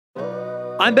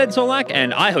I'm Ben Solak,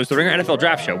 and I host the Ringer NFL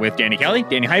Draft Show with Danny Kelly,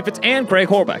 Danny Heifetz, and Craig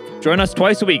Horbeck. Join us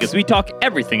twice a week as we talk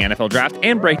everything NFL Draft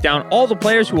and break down all the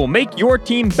players who will make your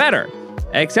team better.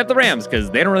 Except the Rams, because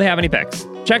they don't really have any picks.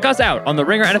 Check us out on the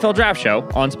Ringer NFL Draft Show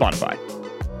on Spotify.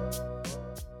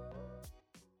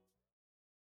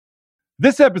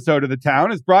 This episode of The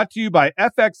Town is brought to you by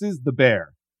FX's The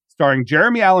Bear, starring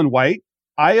Jeremy Allen White,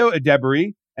 Ayo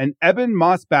Edebiri, and Eben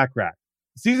Moss-Backrack.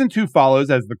 Season 2 follows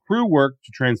as the crew work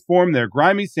to transform their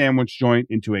grimy sandwich joint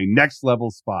into a next-level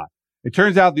spot. It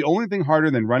turns out the only thing harder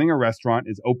than running a restaurant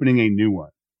is opening a new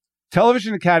one.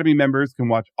 Television Academy members can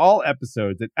watch all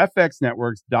episodes at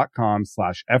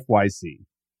fxnetworks.com/FYC.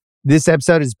 This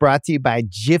episode is brought to you by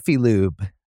Jiffy Lube.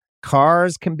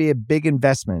 Cars can be a big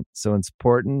investment, so it's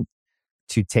important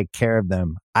to take care of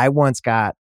them. I once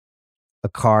got a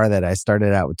car that I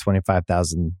started out with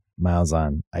 25,000 miles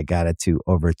on. I got it to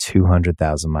over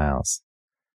 200,000 miles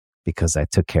because I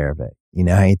took care of it. You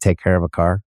know how you take care of a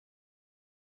car?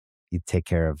 You take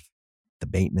care of the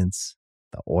maintenance,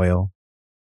 the oil,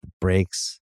 the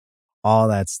brakes, all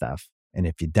that stuff. And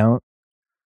if you don't,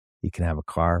 you can have a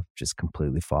car just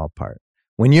completely fall apart.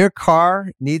 When your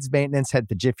car needs maintenance, head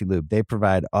to Jiffy Lube. They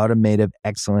provide automotive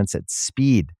excellence at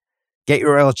speed. Get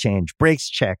your oil change, brakes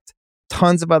checked,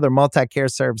 tons of other multi-care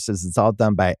services. It's all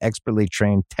done by expertly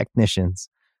trained technicians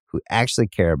who actually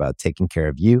care about taking care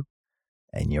of you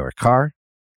and your car.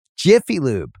 Jiffy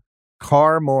Lube,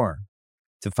 car more.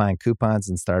 To find coupons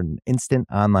and start an instant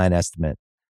online estimate,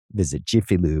 visit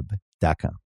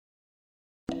jiffylube.com.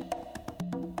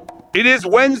 It is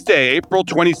Wednesday, April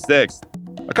 26th.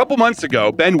 A couple months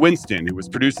ago, Ben Winston, who was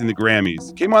producing the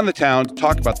Grammys, came on The Town to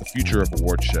talk about the future of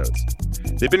award shows.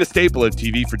 They've been a staple of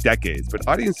TV for decades, but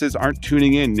audiences aren't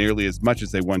tuning in nearly as much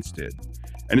as they once did.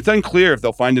 And it's unclear if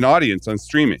they'll find an audience on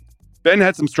streaming. Ben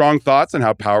had some strong thoughts on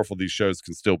how powerful these shows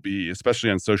can still be, especially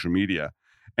on social media.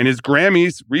 And his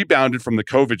Grammys rebounded from the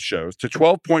COVID shows to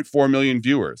 12.4 million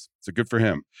viewers. So good for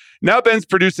him. Now Ben's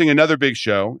producing another big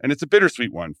show, and it's a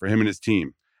bittersweet one for him and his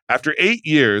team. After 8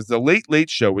 years, The Late Late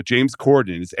Show with James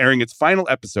Corden is airing its final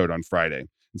episode on Friday.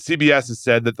 And CBS has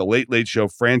said that the Late Late Show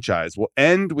franchise will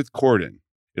end with Corden.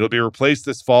 It'll be replaced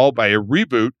this fall by a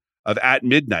reboot of At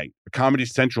Midnight, a Comedy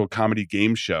Central comedy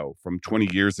game show from 20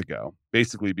 years ago,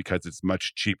 basically because it's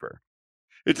much cheaper.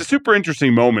 It's a super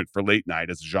interesting moment for late night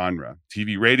as a genre.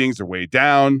 TV ratings are way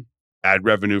down. Ad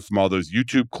revenue from all those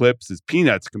YouTube clips is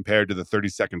peanuts compared to the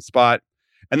 30-second spot.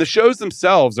 And the shows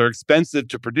themselves are expensive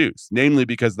to produce, namely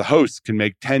because the hosts can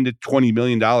make $10 to $20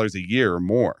 million a year or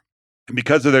more. And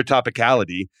because of their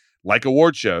topicality, like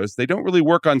award shows, they don't really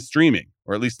work on streaming,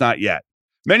 or at least not yet.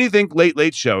 Many think Late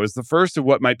Late Show is the first of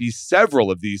what might be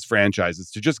several of these franchises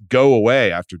to just go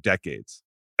away after decades.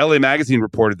 LA Magazine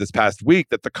reported this past week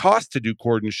that the cost to do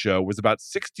Corden's show was about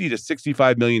 $60 to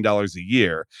 $65 million a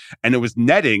year, and it was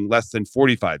netting less than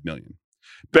 $45 million.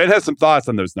 Ben has some thoughts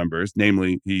on those numbers,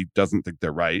 namely, he doesn't think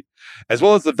they're right, as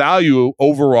well as the value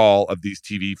overall of these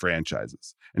TV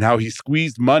franchises and how he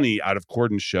squeezed money out of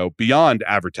Corden's show beyond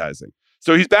advertising.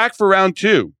 So he's back for round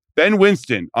two. Ben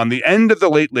Winston on the end of The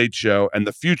Late Late Show and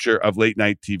the future of late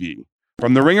night TV.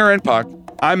 From The Ringer and Puck,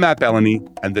 I'm Matt Bellany,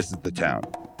 and this is The Town.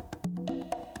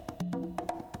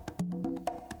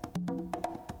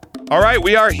 All right,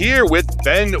 we are here with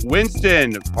Ben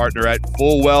Winston, partner at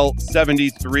Fullwell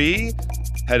 73,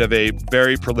 head of a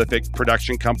very prolific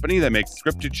production company that makes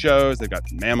scripted shows. They've got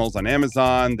Mammals on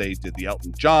Amazon. They did the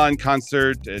Elton John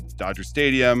concert at Dodger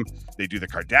Stadium. They do the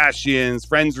Kardashians,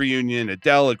 Friends reunion,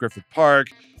 Adele at Griffith Park.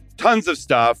 Tons of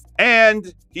stuff.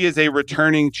 And he is a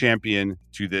returning champion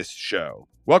to this show.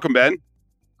 Welcome, Ben.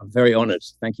 I'm very honored.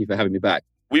 Thank you for having me back.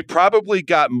 We probably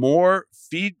got more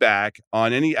feedback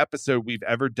on any episode we've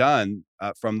ever done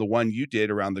from the one you did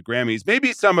around the Grammys.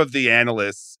 Maybe some of the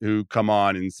analysts who come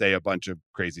on and say a bunch of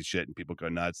crazy shit and people go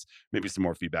nuts. Maybe some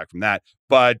more feedback from that.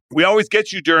 But we always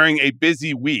get you during a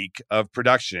busy week of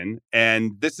production.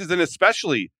 And this is an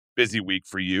especially busy week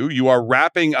for you. You are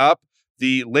wrapping up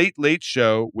the Late Late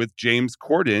Show with James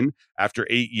Corden. After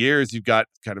 8 years, you've got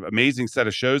kind of amazing set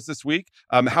of shows this week.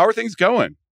 How are things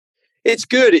going? It's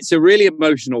good. It's a really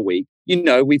emotional week. You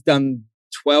know, we've done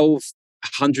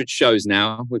 1,200 shows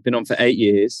now. We've been on for 8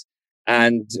 years.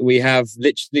 And we have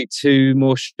literally 2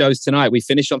 more shows tonight. We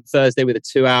finish on Thursday with a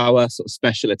 2-hour sort of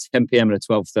special at 10 p.m. and at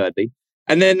 12:30.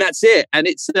 And then that's it. And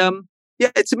it's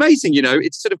it's amazing. You know,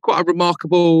 it's sort of quite a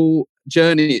remarkable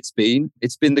journey it's been.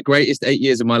 It's been the greatest 8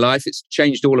 years of my life. It's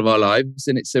changed all of our lives.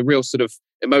 And it's a real sort of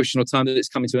emotional time that it's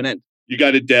coming to an end. You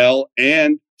got Adele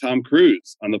and Tom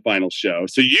Cruise on the final show.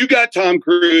 So you got Tom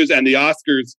Cruise and the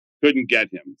Oscars couldn't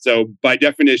get him. So by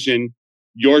definition,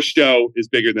 your show is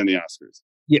bigger than the Oscars.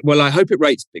 Yeah, well, I hope it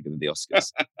rates bigger than the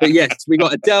Oscars. But yes, we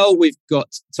got Adele, we've got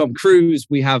Tom Cruise,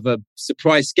 we have a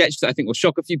surprise sketch that I think will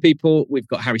shock a few people. We've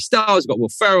got Harry Styles, we've got Will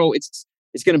Ferrell. It's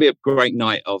going to be a great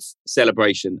night of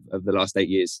celebration of the last 8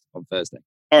 years on Thursday.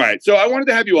 All right. So I wanted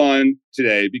to have you on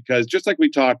today because just like we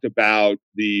talked about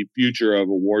the future of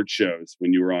award shows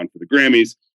when you were on for the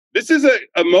Grammys, this is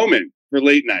a moment for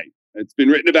late night. It's been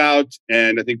written about,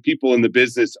 and I think people in the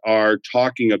business are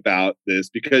talking about this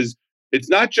because it's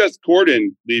not just Corden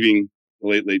leaving the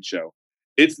Late Late Show.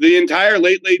 It's the entire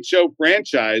Late Late Show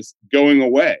franchise going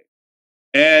away.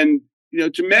 And,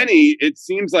 to many, it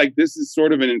seems like this is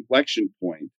sort of an inflection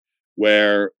point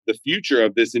where the future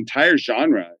of this entire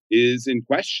genre is in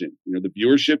question. The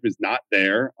viewership is not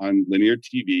there on linear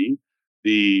TV.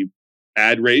 The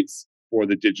ad rates for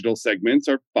the digital segments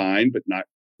are fine, but not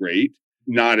great.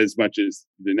 Not as much as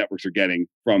the networks are getting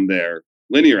from their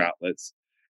linear outlets.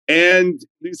 And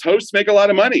these hosts make a lot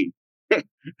of money.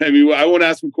 I mean, I won't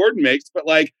ask what Corden makes, but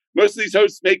most of these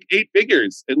hosts make 8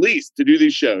 figures at least to do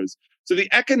these shows. So the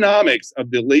economics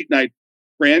of the late night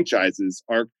franchises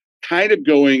are kind of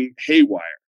going haywire.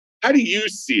 How do you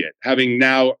see it, having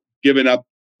now given up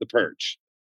the perch?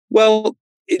 Well,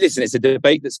 listen, it's a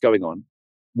debate that's going on.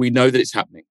 We know that it's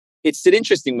happening. It's an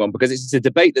interesting one because it's a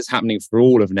debate that's happening for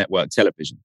all of network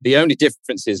television. The only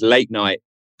difference is late night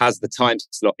has the time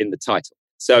slot in the title.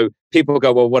 So people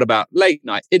go, well, what about late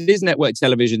night? It is network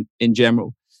television in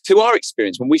general. To our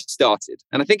experience, when we started,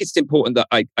 and I think it's important that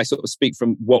I sort of speak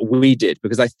from what we did,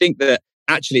 because I think that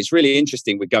actually it's really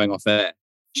interesting with going off air,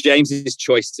 James's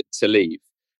choice to leave.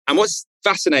 And what's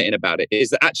fascinating about it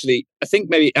is that actually, I think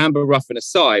maybe Amber Ruffin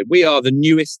aside, we are the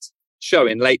newest show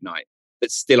in late night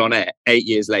that's still on air 8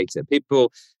 years later.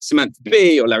 People, Samantha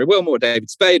Bee or Larry Wilmore, or David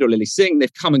Spade or Lily Singh,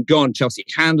 they've come and gone. Chelsea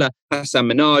Handler, Hassan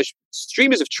Minaj.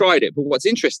 Streamers have tried it. But what's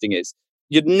interesting is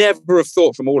you'd never have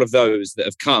thought from all of those that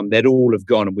have come, they'd all have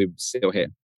gone and we were still here.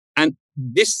 And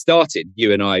this started,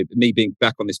 you and I, me being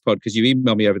back on this pod, because you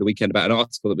emailed me over the weekend about an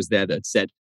article that was there that said,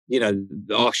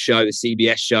 our show, the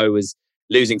CBS show, was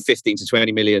losing $15 to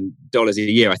 $20 million a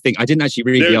year. I think I didn't actually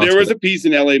read the article. There was a piece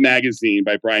in LA Magazine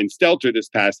by Brian Stelter this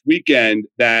past weekend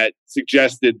that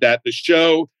suggested that the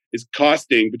show is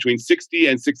costing between 60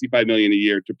 and 65 million a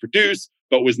year to produce,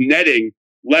 but was netting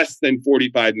less than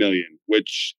 45 million,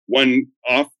 which one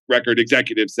off-record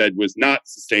executive said was not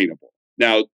sustainable.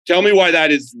 Now, tell me why that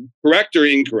is correct or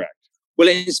incorrect. Well,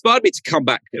 it inspired me to come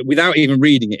back without even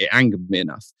reading it. It angered me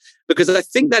enough because I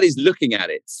think that is looking at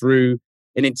it through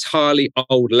an entirely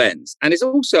old lens. And it's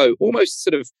also almost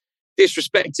sort of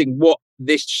disrespecting what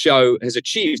this show has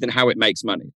achieved and how it makes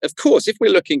money. Of course, if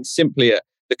we're looking simply at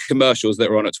the commercials that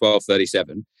are on at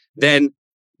 12:37, then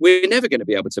we're never going to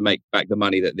be able to make back the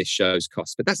money that this show's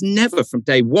cost. But that's never from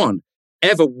day one,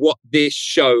 ever what this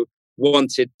show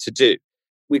wanted to do.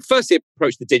 We firstly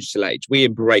approached the digital age. We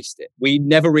embraced it. We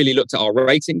never really looked at our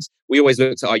ratings. We always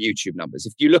looked at our YouTube numbers.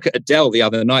 If you look at Adele the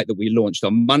other night that we launched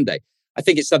on Monday, I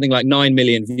think it's something like 9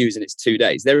 million views in its 2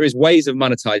 days. There is ways of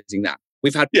monetizing that.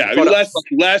 We've had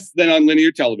less than on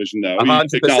linear television, though.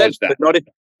 100%,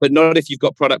 but not if you've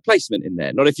got product placement in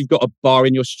there. Not if you've got a bar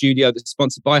in your studio that's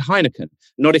sponsored by Heineken.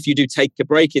 Not if you do take a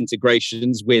break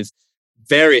integrations with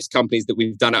various companies that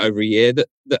we've done it over a year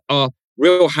that are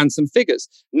real handsome figures.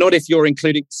 Not if you're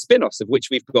including spin-offs, of which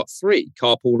we've got 3.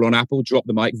 Carpool on Apple, Drop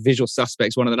the Mic, Visual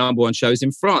Suspects, one of the number 1 shows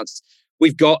in France.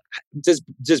 We've got, does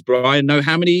Brian know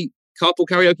how many carpool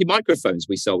karaoke microphones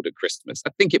we sold at Christmas?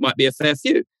 I think it might be a fair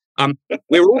few.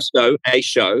 We're also a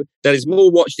show that is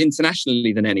more watched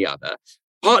internationally than any other.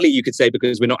 Partly, you could say,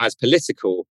 because we're not as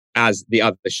political as the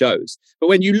other shows. But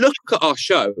when you look at our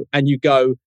show and you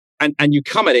go and you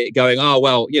come at it going, oh,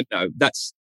 well,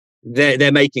 that's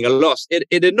they're making a loss.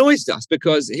 It annoys us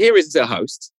because here is a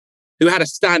host who had a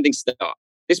standing start.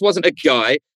 This wasn't a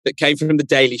guy that came from The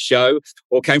Daily Show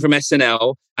or came from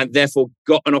SNL and therefore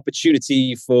got an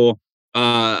opportunity for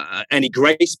any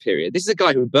grace period. This is a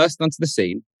guy who burst onto the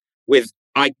scene with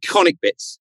iconic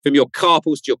bits, from your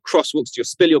carpools to your crosswalks, to your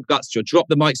spill your guts, to your drop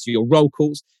the mics, to your roll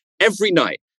calls, every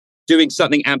night doing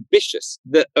something ambitious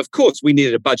that, of course, we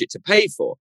needed a budget to pay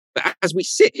for. But as we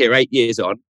sit here 8 years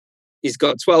on, he's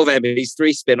got 12 Emmys,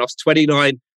 3 spin-offs,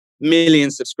 29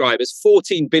 million subscribers,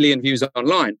 14 billion views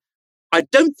online. I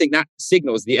don't think that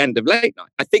signals the end of late night.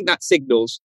 I think that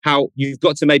signals how you've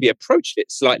got to maybe approach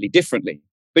it slightly differently.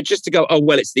 But just to go, oh,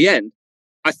 well, it's the end.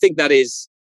 I think that is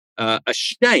a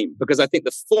shame because I think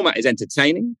the format is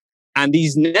entertaining and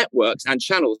these networks and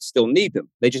channels still need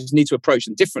them. They just need to approach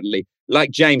them differently,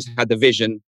 like James had the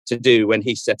vision to do when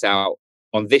he set out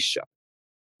on this show.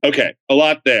 Okay, a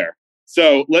lot there.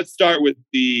 So let's start with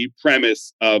the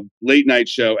premise of late night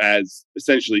show as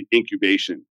essentially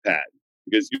incubation pad,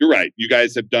 because you're right. You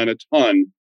guys have done a ton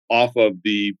off of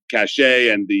the cachet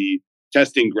and the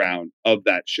testing ground of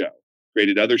that show.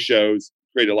 Created other shows,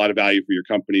 created a lot of value for your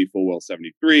company, Full Well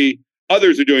 73.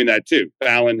 Others are doing that too.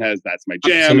 Fallon has That's My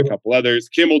Jam, Absolutely. A couple others.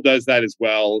 Kimmel does that as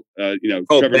well. Trevor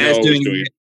Noah is doing it.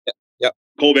 Yep.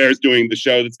 Colbert is doing the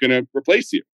show that's going to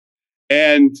replace you.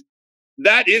 And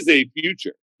that is a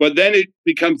future. But then it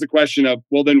becomes a question of,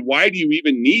 well, then why do you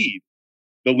even need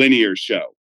the linear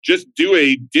show? Just do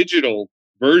a digital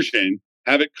version,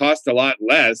 have it cost a lot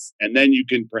less, and then you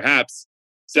can perhaps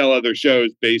sell other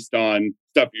shows based on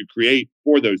stuff you create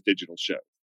for those digital shows.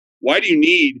 Why do you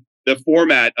need the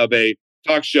format of a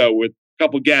talk show with a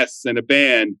couple guests and a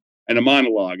band and a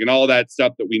monologue and all that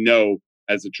stuff that we know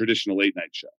as a traditional late night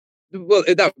show? Well,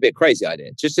 that would be a crazy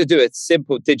idea. Just to do a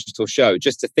simple digital show,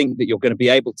 just to think that you're going to be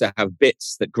able to have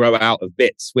bits that grow out of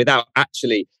bits without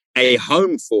actually a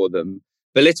home for them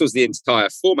belittles the entire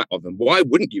format of them. Why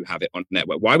wouldn't you have it on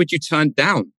network? Why would you turn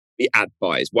down the ad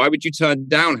buys? Why would you turn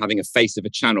down having a face of a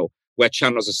channel where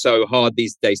channels are so hard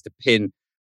these days to pin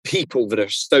people that are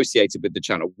associated with the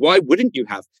channel? Why wouldn't you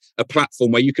have a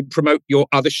platform where you could promote your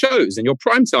other shows and your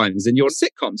prime times and your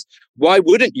sitcoms? Why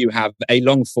wouldn't you have a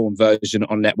long form version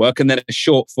on network and then a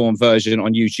short form version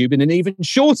on YouTube and an even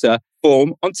shorter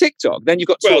form on TikTok? Then you've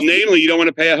got... Well, namely, you don't want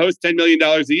to pay a host $10 million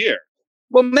a year.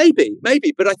 Well, maybe.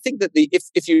 But I think that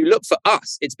if you look for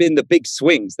us, it's been the big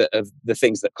swings that are the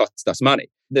things that cost us money.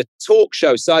 The talk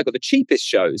show cycle, the cheapest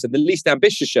shows and the least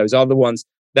ambitious shows are the ones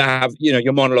that have,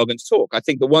 your monologue and talk. I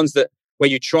think the ones where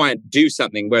you try and do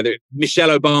something, whether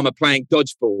Michelle Obama playing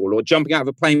dodgeball or jumping out of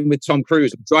a plane with Tom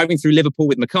Cruise, or driving through Liverpool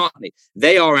with McCartney,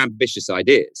 they are ambitious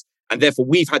ideas. And therefore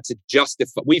we've had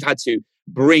to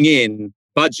bring in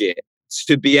budget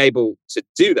to be able to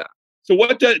do that. So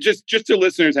what does, just so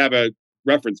listeners have a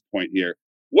reference point here,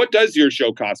 what does your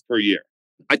show cost per year?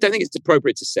 I don't think it's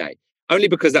appropriate to say, only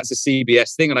because that's a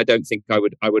CBS thing, and I don't think I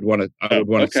would want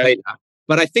to say that.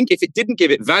 But I think if it didn't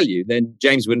give it value, then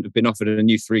James wouldn't have been offered a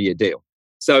new 3-year deal.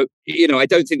 So, I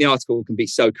don't think the article can be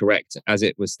so correct as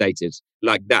it was stated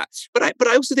like that. But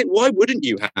I also think, why wouldn't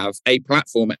you have a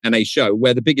platform and a show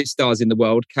where the biggest stars in the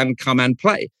world can come and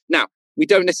play? Now, we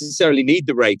don't necessarily need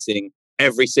the rating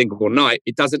every single night.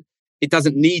 It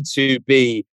doesn't need to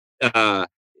be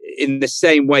in the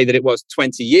same way that it was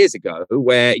 20 years ago,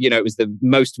 where, it was the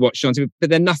most watched on TV, but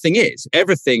then nothing is.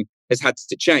 Everything has had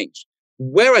to change.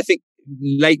 Where I think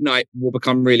late night will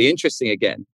become really interesting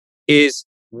again is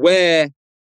where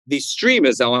these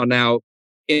streamers are now,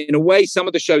 in a way, some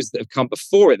of the shows that have come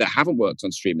before it that haven't worked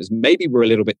on streamers, maybe we're a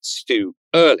little bit too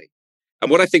early.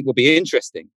 And what I think will be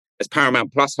interesting as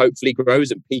Paramount Plus hopefully grows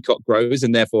and Peacock grows,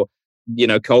 and therefore,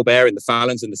 Colbert and the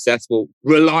Fallons and the Seths will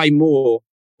rely more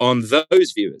on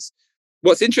those viewers.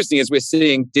 What's interesting is we're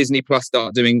seeing Disney Plus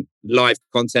start doing live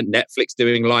content, Netflix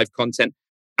doing live content,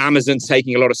 Amazon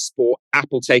taking a lot of sport,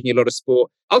 Apple taking a lot of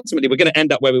sport. Ultimately, we're going to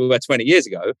end up where we were 20 years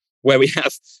ago, where we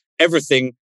have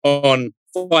everything on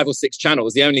 5 or 6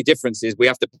 channels. The only difference is we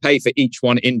have to pay for each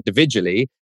one individually.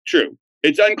 True.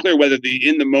 It's unclear whether the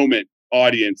in-the-moment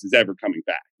audience is ever coming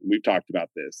back. We've talked about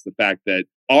this, the fact that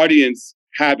audience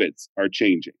habits are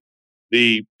changing.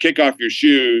 The kick off your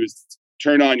shoes,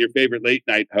 turn on your favorite late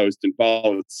night host and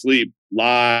fall asleep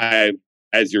live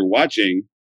as you're watching,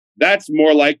 that's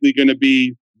more likely going to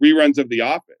be reruns of The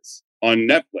Office on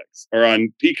Netflix or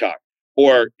on Peacock,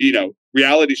 or,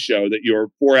 reality show that you're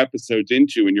 4 episodes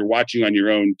into and you're watching on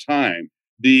your own time.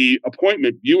 The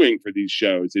appointment viewing for these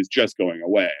shows is just going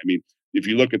away. I mean, if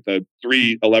you look at the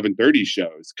 3 11:30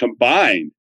 shows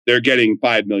combined, they're getting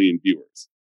 5 million viewers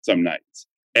some nights.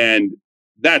 And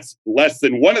that's less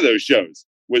than one of those shows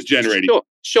was generating.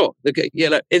 Sure.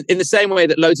 In the same way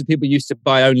that loads of people used to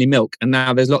buy only milk, and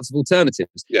now there's lots of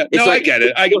alternatives. Yeah, I get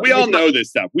it. We all know this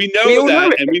stuff. We know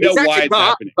that, and we know why it's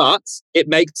happening. But it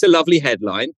makes a lovely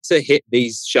headline to hit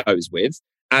these shows with,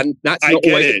 and that's not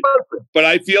always appropriate. But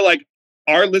I feel like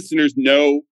our listeners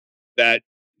know that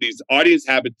these audience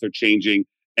habits are changing,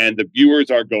 and the viewers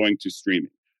are going to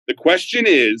streaming. The question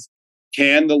is,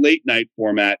 can the late night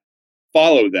format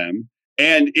follow them?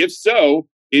 And if so,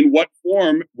 in what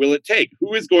form will it take?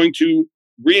 Who is going to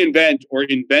reinvent or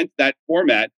invent that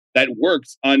format that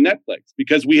works on Netflix?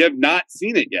 Because we have not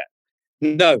seen it yet.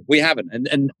 No, we haven't.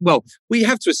 And well, we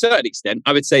have to a certain extent.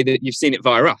 I would say that you've seen it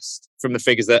via us from the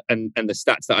figures that and the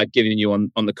stats that I've given you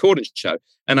on the Corden show.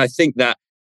 And I think that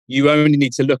you only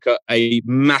need to look at a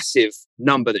massive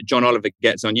number that John Oliver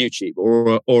gets on YouTube,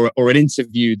 or an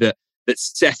interview that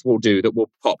Seth will do that will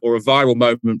pop, or a viral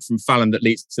moment from Fallon that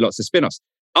leads to lots of spin-offs.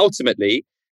 Ultimately,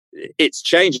 it's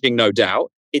changing, no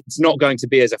doubt. It's not going to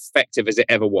be as effective as it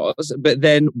ever was, but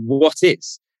then what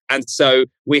is? And so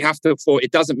we have to,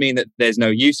 it doesn't mean that there's no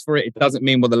use for it. It doesn't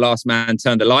mean, well, the last man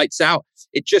turned the lights out.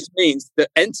 It just means that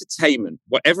entertainment,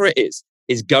 whatever it is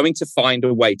going to find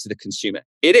a way to the consumer.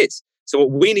 It is. So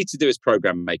what we need to do as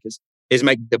program makers is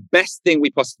make the best thing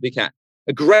we possibly can.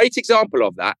 A great example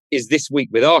of that is this week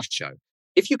with our show.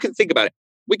 If you can think about it,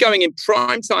 we're going in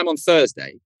prime time on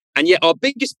Thursday, and yet our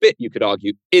biggest bit, you could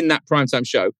argue, in that primetime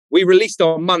show, we released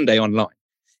on Monday online.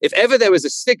 If ever there was a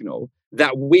signal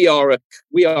that we are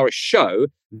a show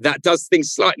that does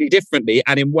things slightly differently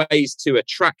and in ways to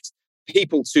attract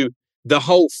people to the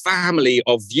whole family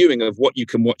of viewing of what you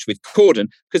can watch with Corden,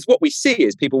 because what we see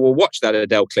is people will watch that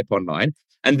Adele clip online,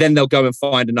 and then they'll go and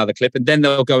find another clip, and then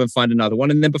they'll go and find another one.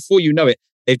 And then before you know it,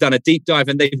 they've done a deep dive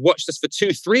and they've watched us for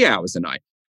 2-3 hours a night.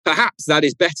 Perhaps that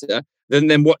is better than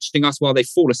them watching us while they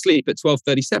fall asleep at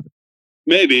 12:37.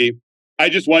 Maybe. I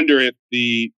just wonder if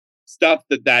the stuff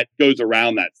that goes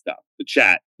around that stuff, the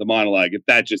chat, the monologue, if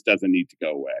that just doesn't need to go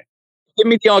away. Give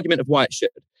me the argument of why it should.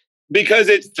 Because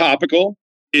it's topical.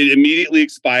 It immediately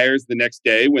expires the next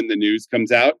day when the news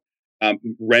comes out,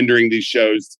 rendering these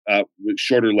shows with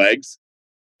shorter legs,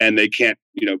 and they can't,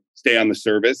 stay on the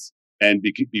service and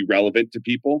be relevant to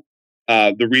people.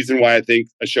 The reason why I think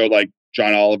a show like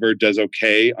John Oliver does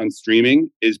okay on streaming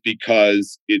is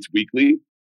because it's weekly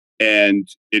and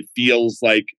it feels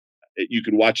like you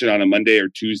can watch it on a Monday or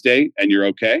Tuesday and you're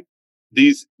okay.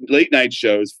 These late night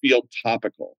shows feel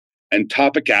topical, and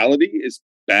topicality is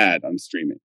bad on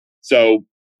streaming. So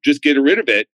just get rid of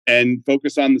it and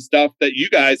focus on the stuff that you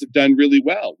guys have done really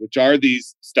well, which are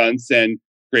these stunts and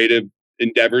creative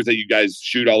endeavors that you guys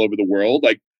shoot all over the world.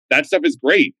 Like, that stuff is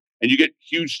great. And you get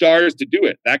huge stars to do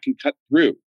it. That can cut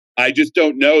through. I just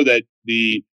don't know that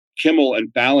the Kimmel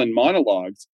and Fallon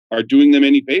monologues are doing them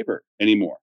any favor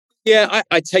anymore. Yeah,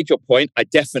 I take your point. I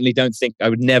definitely don't think, I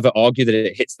would never argue that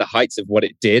it hits the heights of what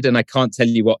it did. And I can't tell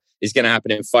you what is going to happen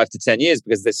in 5 to 10 years,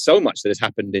 because there's so much that has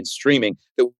happened in streaming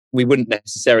that we wouldn't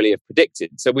necessarily have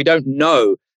predicted. So we don't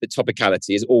know that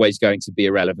topicality is always going to be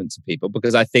irrelevant to people,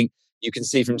 because I think you can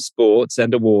see from sports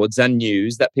and awards and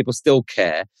news that people still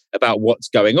care about what's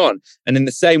going on. And in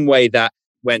the same way that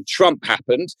when Trump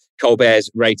happened, Colbert's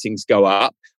ratings go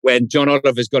up. When John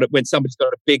Oliver's when somebody's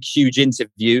got a big, huge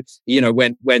interview,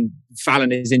 when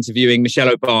Fallon is interviewing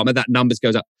Michelle Obama, that numbers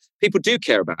goes up. People do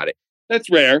care about it. That's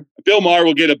rare. Bill Maher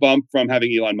will get a bump from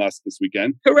having Elon Musk this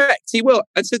weekend. Correct, he will.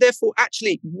 And so therefore,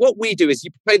 actually, what we do is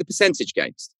you play the percentage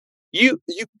games. You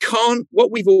can't,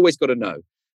 what we've always got to know,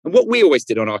 and what we always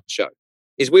did on our show,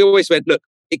 is we always went, look,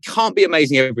 it can't be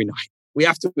amazing every night. We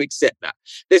have to accept that.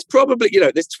 There's probably,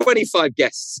 there's 25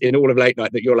 guests in all of late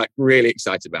night that you're like really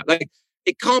excited about. Like,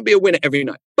 it can't be a winner every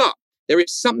night, but there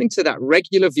is something to that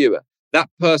regular viewer, that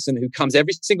person who comes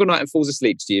every single night and falls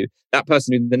asleep to you, that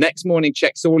person who the next morning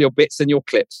checks all your bits and your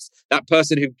clips, that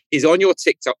person who is on your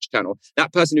TikTok channel,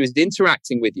 that person who is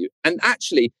interacting with you. And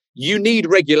actually, you need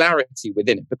regularity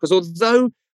within it, because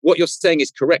although what you're saying is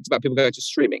correct about people going to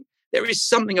streaming, there is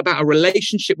something about a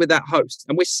relationship with that host.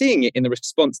 And we're seeing it in the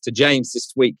response to James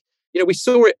this week. We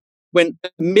saw it when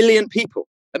 1 million people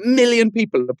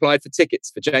applied for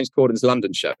tickets for James Corden's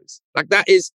London shows. Like, that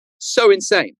is so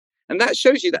insane. And that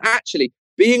shows you that actually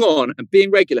being on and being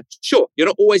regular, sure, you're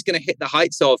not always going to hit the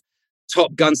heights of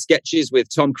Top Gun sketches with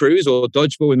Tom Cruise or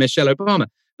Dodgeball with Michelle Obama,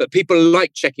 but people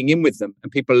like checking in with them,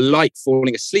 and people like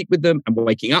falling asleep with them and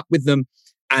waking up with them.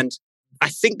 And I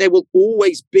think there will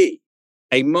always be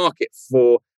a market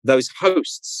for those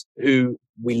hosts who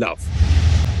we love.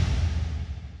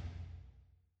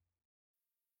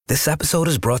 This episode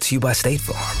is brought to you by State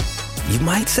Farm. You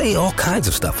might say all kinds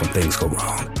of stuff when things go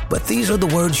wrong, but these are the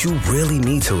words you really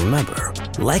need to remember.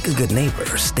 Like a good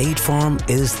neighbor, State Farm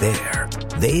is there.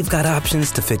 They've got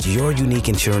options to fit your unique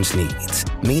insurance needs,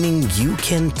 meaning you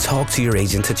can talk to your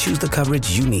agent to choose the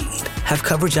coverage you need, have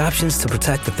coverage options to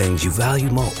protect the things you value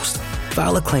most,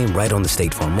 file a claim right on the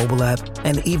State Farm mobile app,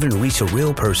 and even reach a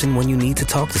real person when you need to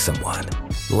talk to someone.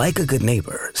 Like a good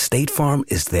neighbor, State Farm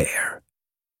is there.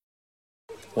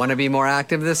 Want to be more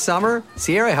active this summer?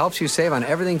 Sierra helps you save on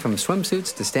everything from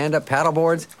swimsuits to stand-up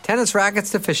paddleboards, tennis rackets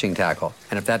to fishing tackle.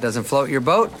 And if that doesn't float your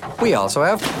boat, we also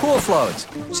have pool floats.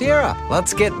 Sierra,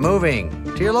 let's get moving.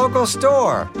 To your local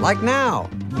store, like now.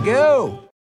 Go!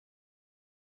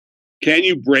 Can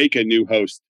you break a new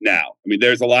host now? I mean,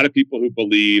 there's a lot of people who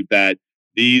believe that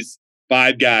these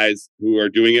 5 guys who are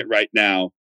doing it right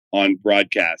now on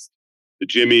broadcast, the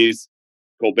Jimmys,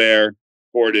 Colbert,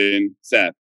 Corden,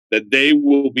 Seth, that they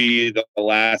will be the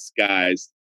last guys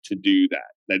to do that.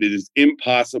 That it is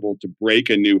impossible to break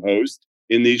a new host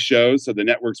in these shows. So the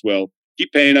networks will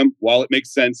keep paying him while it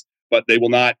makes sense, but they will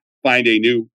not find a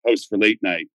new host for late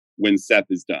night when Seth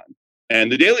is done.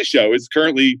 And The Daily Show is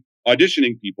currently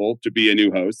auditioning people to be a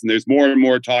new host. And there's more and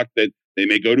more talk that they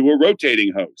may go to a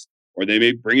rotating host, or they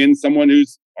may bring in someone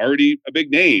who's already a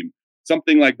big name,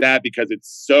 something like that, because it's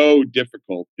so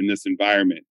difficult in this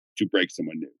environment to break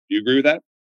someone new. Do you agree with that?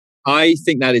 I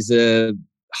think that is a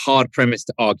hard premise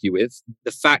to argue with.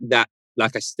 The fact that,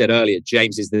 like I said earlier,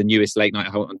 James is the newest late night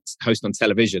host on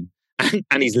television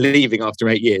and he's leaving after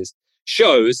 8 years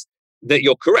shows that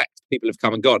you're correct. People have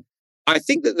come and gone. I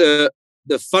think that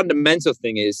the fundamental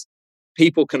thing is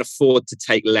people can afford to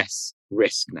take less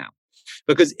risk now.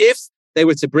 Because if they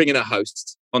were to bring in a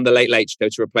host on the Late Late Show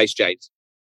to replace James,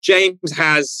 James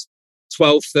has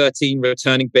 12, 13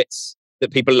 returning bits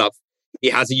that people love. He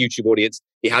has a YouTube audience.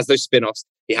 He has those spin-offs.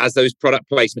 He has those product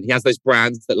placement. He has those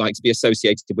brands that like to be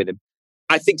associated with him.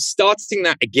 I think starting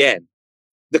that again,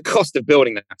 the cost of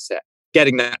building that set,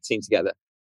 getting that team together,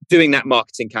 doing that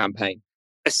marketing campaign,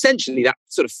 essentially that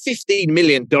sort of $15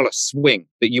 million swing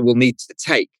that you will need to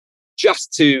take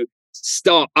just to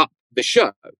start up the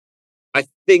show. I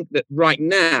think that right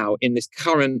now in this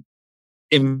current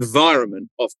environment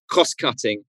of cost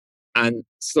cutting and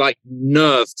slight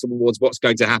nerve towards what's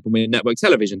going to happen with network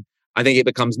television, I think it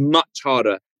becomes much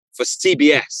harder for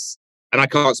CBS. And I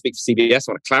can't speak for CBS,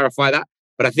 I want to clarify that.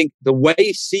 But I think the way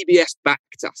CBS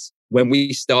backed us when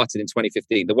we started in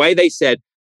 2015, the way they said,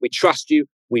 we trust you,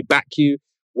 we back you,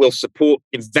 we'll support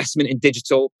investment in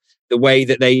digital, the way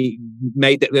that they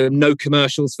made that there were no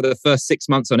commercials for the first 6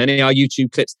 months on any of our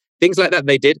YouTube clips, things like that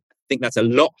they did. I think that's a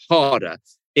lot harder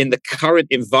in the current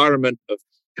environment of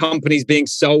companies being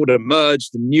sold and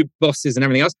merged and new bosses and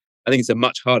everything else. I think it's a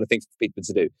much harder thing for people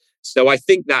to do. So I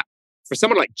think that for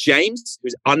someone like James,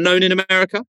 who's unknown in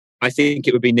America, I think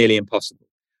it would be nearly impossible.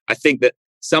 I think that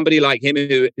somebody like him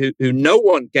who no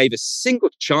one gave a single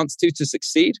chance to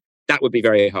succeed, that would be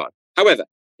very hard. However,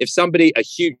 if somebody, a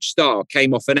huge star,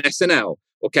 came off an SNL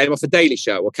or came off a Daily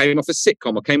Show or came off a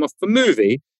sitcom or came off a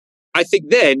movie, I think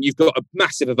then you've got a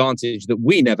massive advantage that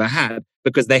we never had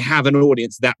because they have an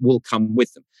audience that will come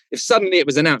with them. If suddenly it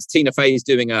was announced Tina Fey is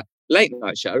doing a late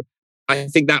night show, I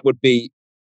think that would be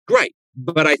great.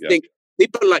 But I think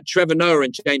people like Trevor Noah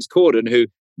and James Corden, who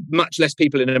much less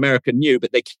people in America knew,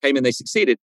 but they came and they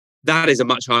succeeded, that is a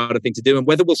much harder thing to do. And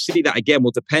whether we'll see that again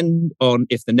will depend on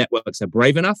if the networks are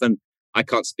brave enough. And I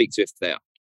can't speak to if they are.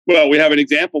 Well, we have an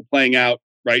example playing out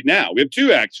right now. We have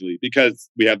two, actually, because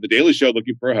we have The Daily Show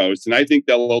looking for a host. And I think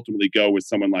they'll ultimately go with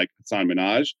someone like Hassan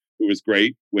Minhaj, who was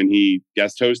great when he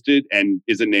guest hosted and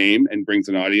is a name and brings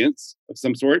an audience of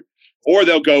some sort. Or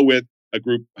they'll go with a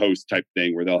group host type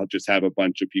thing where they'll just have a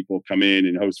bunch of people come in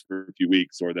and host for a few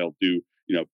weeks, or they'll do,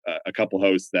 a couple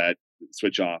hosts that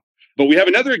switch off. But we have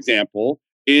another example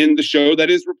in the show that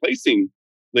is replacing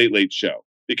Late Late Show,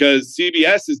 because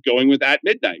CBS is going with At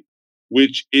Midnight,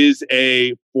 which is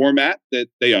a format that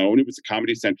they own. It was a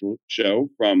Comedy Central show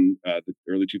from the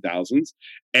early 2000s.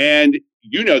 And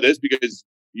you know this because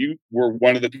you were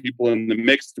one of the people in the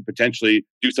mix to potentially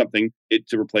do something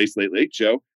to replace Late Late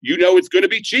Show. You know it's going to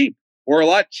be cheap, or a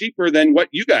lot cheaper than what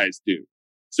you guys do.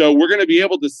 So we're going to be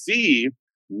able to see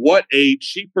what a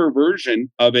cheaper version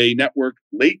of a network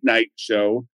late night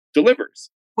show delivers.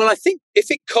 Well, I think if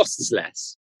it costs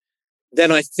less,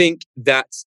 then I think that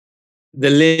the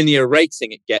linear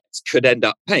rating it gets could end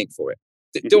up paying for it.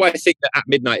 Do I think that At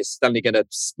Midnight is suddenly going to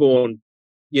spawn,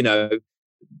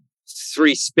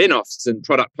 3 spin-offs and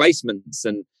product placements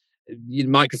and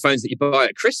microphones that you buy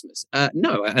at Christmas?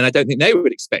 No, and I don't think they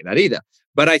would expect that either.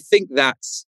 But I think that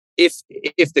if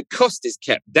the cost is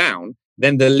kept down,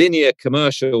 then the linear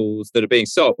commercials that are being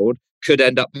sold could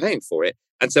end up paying for it.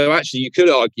 And so actually you could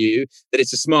argue that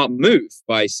it's a smart move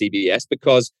by CBS,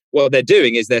 because what they're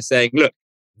doing is they're saying, look,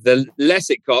 the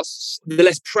less it costs, the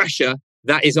less pressure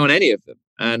that is on any of them.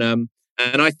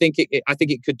 And I think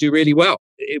it could do really well.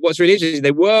 What's really interesting,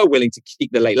 they were willing to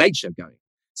keep the Late Late Show going.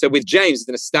 So with James,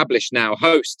 an established now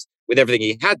host with everything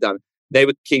he had done, they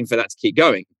were keen for that to keep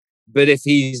going. But if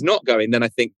he's not going, then I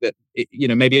think that,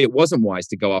 maybe it wasn't wise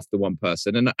to go after one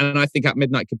person. And I think At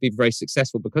Midnight could be very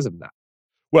successful because of that.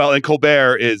 Well, and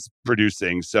Colbert is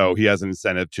producing, so he has an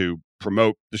incentive to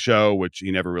promote the show, which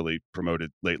he never really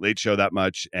promoted Late Late Show that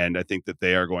much. And I think that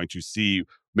they are going to see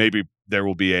maybe there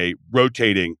will be a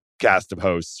rotating cast of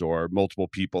hosts or multiple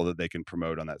people that they can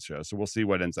promote on that show. So we'll see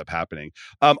what ends up happening.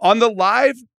 On the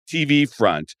live TV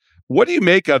front, what do you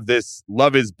make of this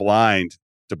Love is Blind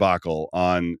debacle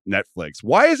on Netflix?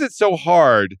 Why is it so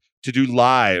hard to do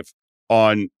live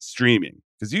on streaming?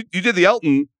 Because you did the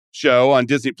Elton show on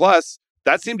Disney Plus.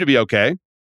 That seemed to be okay.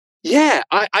 Yeah,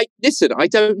 I listen. I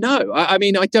don't know. I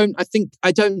mean, I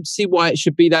don't see why it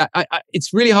should be that.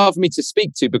 It's really hard for me to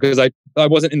speak to because I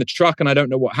wasn't in the truck and I don't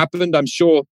know what happened. I'm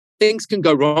sure things can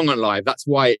go wrong on live. That's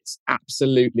why it's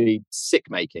absolutely sick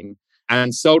making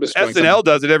and soul destroying. SNL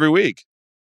does it every week.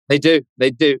 They do.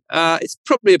 It's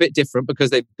probably a bit different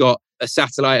because they've got a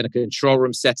satellite and a control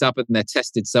room set up and they're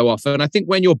tested so often. And I think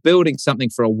when you're building something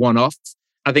for a one-off,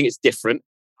 I think it's different.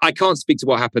 I can't speak to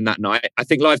what happened that night. I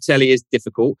think live telly is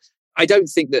difficult. I don't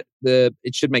think that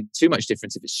it should make too much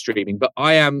difference if it's streaming, but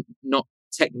I am not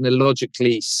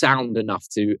technologically sound enough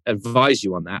to advise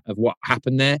you on that, of what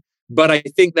happened there. But I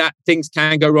think that things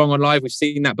can go wrong on live. We've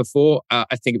seen that before. I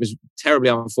think it was terribly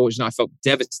unfortunate. I felt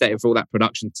devastated for all that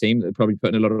production team that probably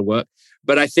put in a lot of work.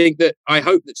 But I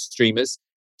hope that streamers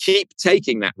keep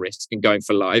taking that risk and going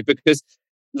for live because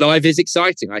live is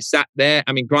exciting. I sat there.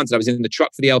 I mean, granted, I was in the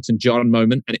truck for the Elton John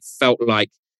moment and it felt like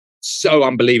so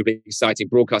unbelievably exciting,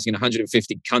 broadcasting in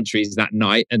 150 countries that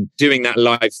night and doing that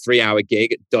live 3-hour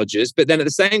gig at Dodgers. But then at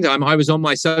the same time, I was on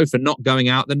my sofa not going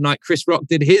out the night Chris Rock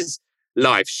did his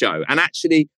live show. And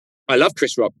actually, I love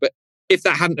Chris Rock, but if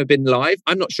that hadn't have been live,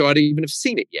 I'm not sure I'd even have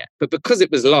seen it yet. But because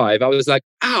it was live, I was like,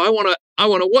 I want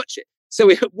to watch it. So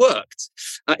it worked.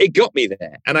 It got me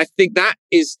there. And I think that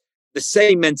is the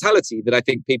same mentality that I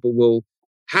think people will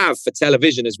have for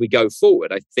television as we go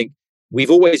forward. I think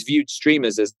we've always viewed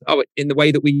streamers as, in the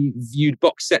way that we viewed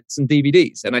box sets and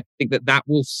DVDs. And I think that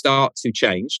will start to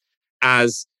change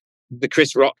as the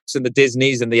Chris Rocks and the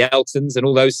Disneys and the Eltons and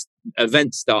all those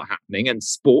events start happening and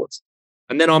sport.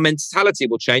 And then our mentality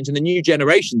will change and the new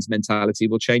generation's mentality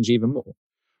will change even more.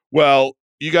 Well,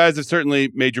 you guys have certainly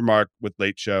made your mark with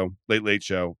Late Late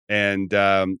Show. And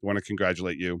want to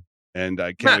congratulate you. And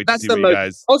I can't wait to see what you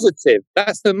guys... Positive.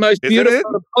 That's the most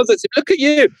beautiful and positive. Look at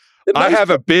you. I have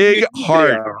a big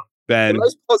heart, Ben. The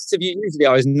most positive you usually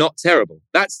are is not terrible.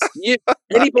 That's you.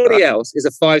 Anybody else is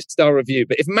a 5-star review.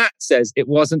 But if Matt says it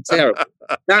wasn't terrible,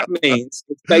 that means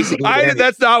it's basically...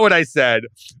 That's not what I said.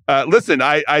 Listen,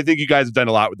 I think you guys have done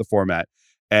a lot with the format.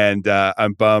 And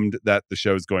I'm bummed that the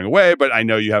show is going away. But I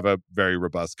know you have a very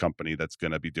robust company that's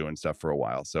going to be doing stuff for a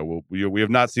while. So we have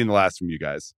not seen the last from you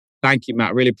guys. Thank you,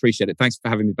 Matt. Really appreciate it. Thanks for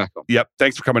having me back on. Yep.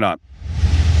 Thanks for coming on.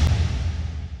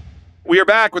 We are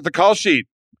back with the call sheet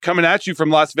coming at you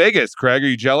from Las Vegas. Craig, are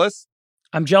you jealous?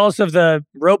 I'm jealous of the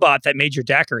robot that made your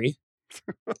daiquiri.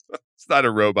 It's not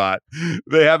a robot.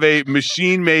 They have a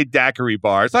machine-made daiquiri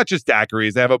bar. It's not just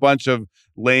daiquiris. They have a bunch of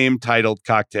lame titled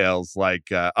cocktails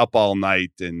like Up All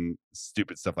Night and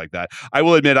stupid stuff like that. I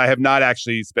will admit I have not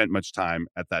actually spent much time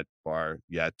at that bar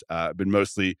yet. I've been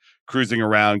mostly cruising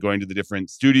around, going to the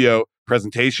different studio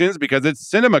presentations because it's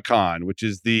CinemaCon, which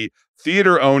is the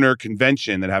theater owner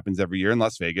convention that happens every year in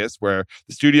Las Vegas, where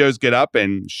the studios get up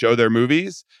and show their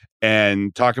movies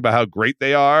and talk about how great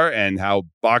they are and how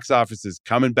box office is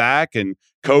coming back and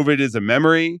COVID is a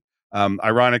memory.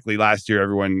 Ironically, last year,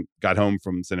 everyone got home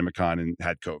from CinemaCon and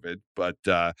had COVID. But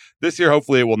this year,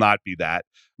 hopefully, it will not be that.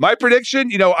 My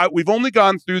prediction, we've only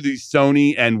gone through the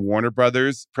Sony and Warner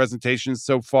Brothers presentations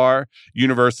so far.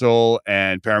 Universal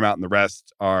and Paramount and the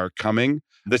rest are coming.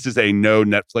 This is a no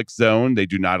Netflix zone. They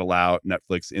do not allow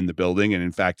Netflix in the building. And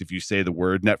in fact, if you say the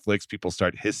word Netflix, people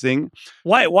start hissing.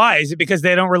 Why? Is it because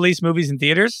they don't release movies in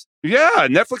theaters? Yeah,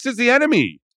 Netflix is the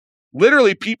enemy.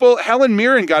 Literally, Helen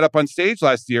Mirren got up on stage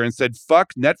last year and said,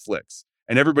 "Fuck Netflix."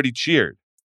 And everybody cheered.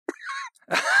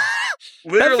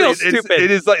 Literally, that feels stupid.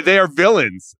 It is like they are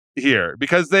villains here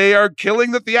because they are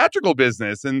killing the theatrical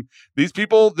business. And these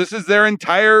people, this is their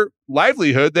entire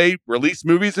livelihood. They release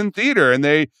movies in theater and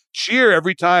they cheer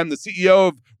every time. The CEO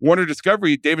of Warner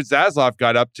Discovery, David Zaslav,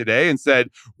 got up today and said,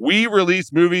 "We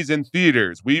release movies in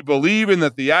theaters. We believe in the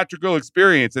theatrical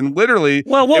experience." And literally,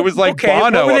 it was like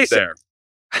Bono up there.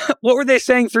 What were they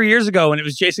saying 3 years ago when it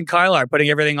was Jason Kylar putting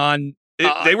everything on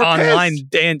they were online pissed.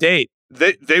 Day and date?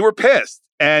 They were pissed.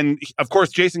 And of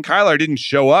course, Jason Kylar didn't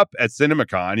show up at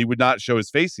CinemaCon. He would not show his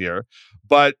face here.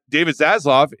 But David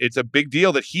Zaslav, it's a big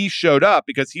deal that he showed up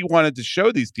because he wanted to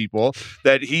show these people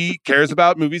that he cares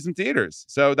about movies in theaters.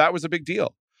 So that was a big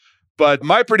deal. But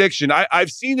my prediction, I've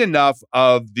seen enough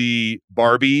of the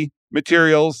Barbie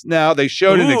materials now. They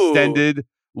showed an extended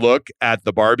look at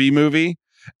the Barbie movie.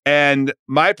 And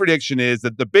my prediction is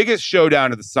that the biggest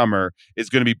showdown of the summer is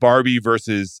going to be Barbie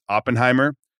versus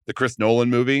Oppenheimer, the Chris Nolan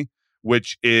movie,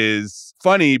 which is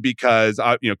funny because,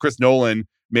 Chris Nolan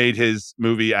made his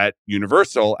movie at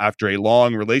Universal after a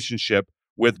long relationship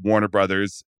with Warner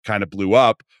Brothers kind of blew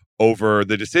up over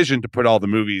the decision to put all the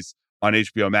movies on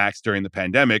HBO Max during the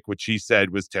pandemic, which he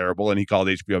said was terrible. And he called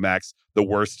HBO Max the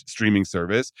worst streaming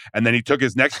service. And then he took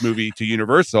his next movie to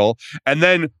Universal. And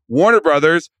then Warner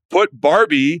Brothers put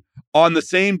Barbie on the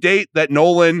same date that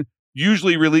Nolan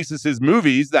usually releases his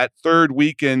movies, that third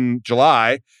week in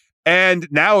July. And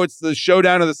now it's the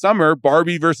showdown of the summer,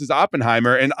 Barbie versus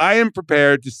Oppenheimer. And I am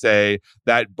prepared to say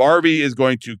that Barbie is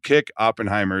going to kick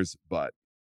Oppenheimer's butt.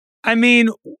 I mean,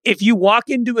 if you walk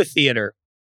into a theater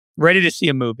ready to see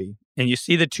a movie and you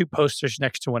see the two posters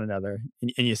next to one another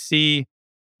and you see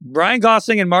Ryan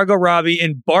Gosling and Margot Robbie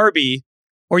in Barbie,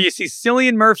 or you see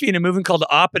Cillian Murphy in a movie called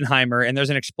Oppenheimer and there's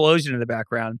an explosion in the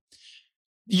background,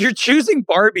 you're choosing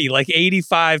Barbie like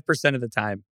 85% of the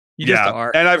time. You just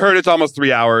are. And I've heard it's almost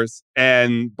 3 hours,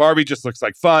 and Barbie just looks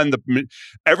like fun.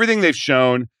 Everything they've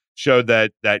showed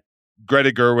that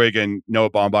Greta Gerwig and Noah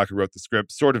Baumbach, who wrote the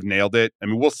script, sort of nailed it. I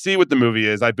mean, we'll see what the movie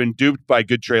is. I've been duped by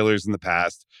good trailers in the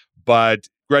past, but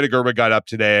Greta Gerwig got up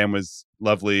today and was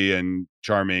lovely and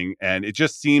charming, and it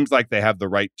just seems like they have the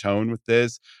right tone with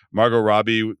this. Margot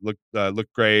Robbie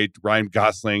looked great. Ryan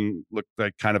Gosling looked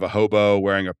like kind of a hobo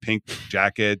wearing a pink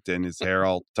jacket and his hair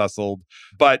all tousled.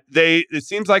 But it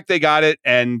seems like they got it,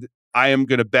 and I am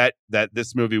going to bet that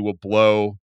this movie will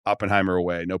blow Oppenheimer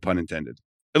away, no pun intended.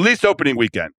 At least opening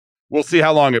weekend. We'll see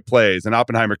how long it plays, and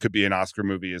Oppenheimer could be an Oscar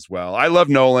movie as well. I love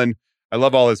Nolan. I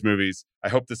love all his movies. I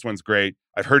hope this one's great.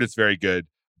 I've heard it's very good.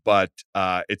 But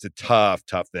it's a tough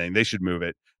thing. They should move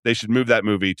it. They should move that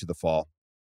movie to the fall.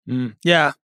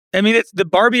 Yeah. I mean, the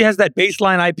Barbie has that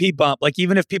baseline IP bump. Like,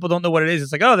 even if people don't know what it is,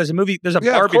 it's like, oh, there's a movie, there's a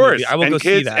Barbie movie. I will go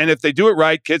see that. And if they do it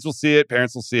right, kids will see it,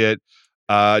 parents will see it.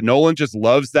 Nolan just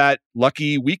loves that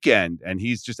lucky weekend, and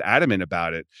he's just adamant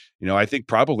about it. You know, I think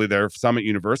probably there are some at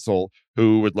Universal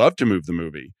who would love to move the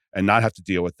movie and not have to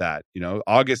deal with that. You know,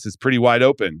 August is pretty wide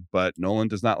open, but Nolan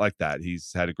does not like that.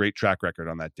 He's had a great track record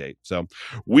on that date. So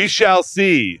we shall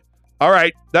see. All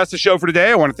right, that's the show for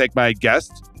today. I want to thank my guest,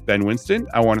 Ben Winston.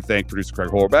 I want to thank producer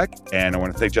Craig Horbeck, and I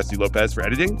want to thank Jesse Lopez for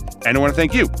editing, and I want to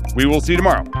thank you. We will see you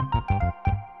tomorrow.